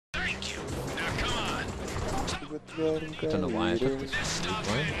I don't know why I took this from you,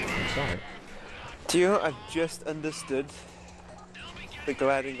 Brian. I'm sorry. Do you know, I've just understood the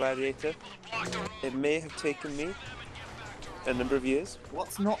Gladiator. It may have taken me a number of years.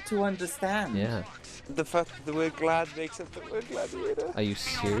 What's not to understand? Yeah. The fact that the word glad makes up the word gladiator. Are you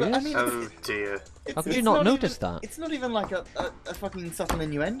serious? I mean, Oh dear. How could you not notice that? It's not even like a fucking subtle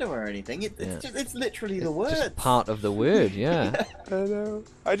innuendo or anything. It's literally the word. Just part of the word, yeah. I know.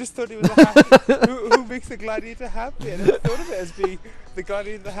 I just thought it was a happy. who makes the gladiator happy? And I thought of it as being the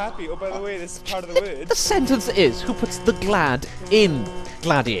gladiator the happy. Oh, by the way, this is part of the word. The sentence is, who puts the glad in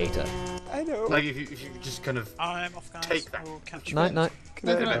Gladiator? I know. Like if you just kind of I'm off, guys. take that. We'll catch Night, night. Can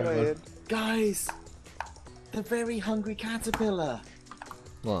I have my head? Guys, the very hungry caterpillar.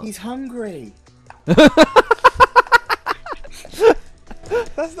 What? He's hungry. That's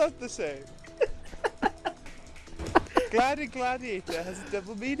not the same. Glad and gladiator has a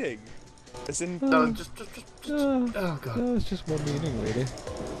double meaning. As in, No, just oh god. No, it's just one meaning, really.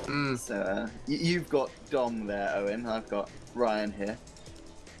 So, you've got Dom there, Owen. I've got Ryan here.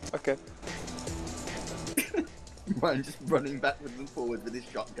 okay. Ryan just running backwards and forwards with his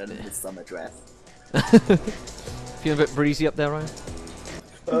shotgun in his summer dress. Feeling a bit breezy up there, Ryan?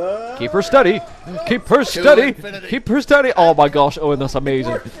 Keep her steady! Keep her steady! infinity. Keep her steady! Oh my gosh, Owen, that's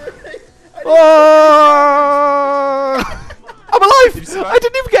amazing. Oh! I'm alive! I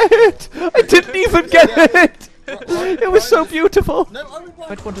didn't even get hit! I didn't even get hit! It was so beautiful! No, Owen, Ryan.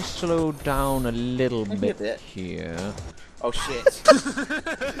 Might want to slow down a little Maybe a bit bit. here. Oh shit.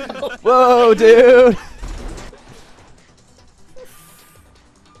 Whoa, dude!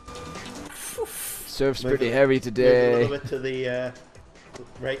 Surf's pretty heavy A today. little bit to the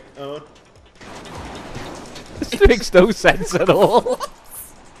right. Oh. This makes no sense at all.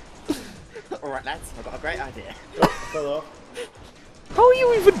 Alright lads, I've got a great idea. Oh, fell off. How are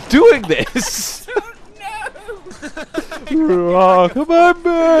you even doing this? Oh, come on,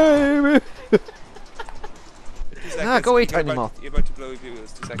 baby! Go away, tiny moth. You're about to blow your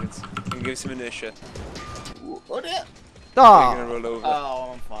viewers. 2 seconds. I'm gonna give you some inertia. What it? You're Ah! gonna roll over. Oh, I'm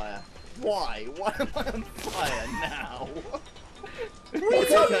on fire. Why? Why am I on fire now?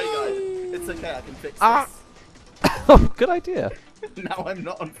 It's okay, guys. It's okay, I can fix this. Ah. Oh, good idea. Now I'm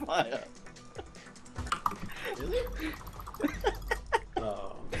not on fire. Really?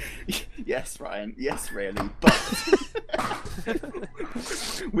 Oh. Yes, Ryan. Yes, really. But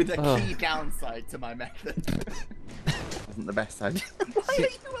with a key downside to my method. Wasn't the best idea. Why are you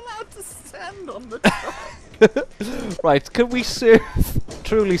allowed to stand on the top? Right, can we surf,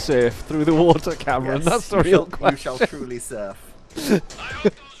 truly surf through the water, Cameron? Yes, That's the real question. You shall truly surf.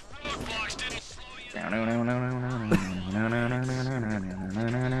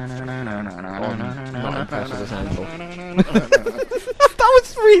 Not impressed with this angle. That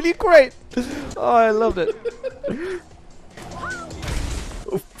was really great! Oh, I loved it.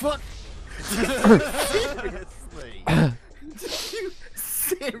 Oh, fuck!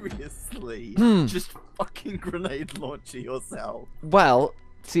 Seriously? Just fucking grenade launcher yourself. Well,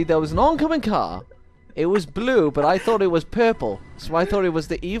 see, there was an oncoming car. It was blue, but I thought it was purple, so I thought it was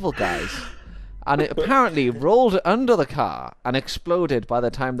the evil guys. And it apparently rolled under the car and exploded by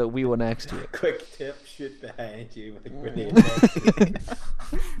the time that we were next to it. Quick tip: shoot behind you with a grenade.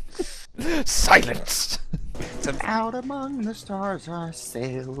 Silence! Out among the stars I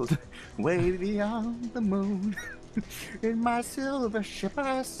sailed, way beyond the moon. In my silver ship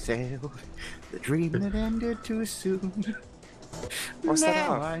I sailed, the dream that ended too soon. What's that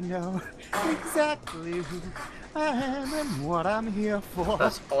now off? I know exactly who I am and what I'm here for.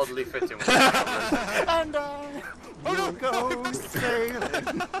 That's oddly fitting. With And I will go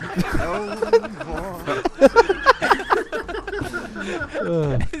sailing no more.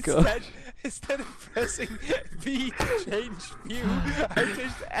 Oh, God. Instead of pressing V to change view, I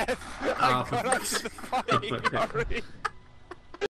pushed F and got onto the flying lorry.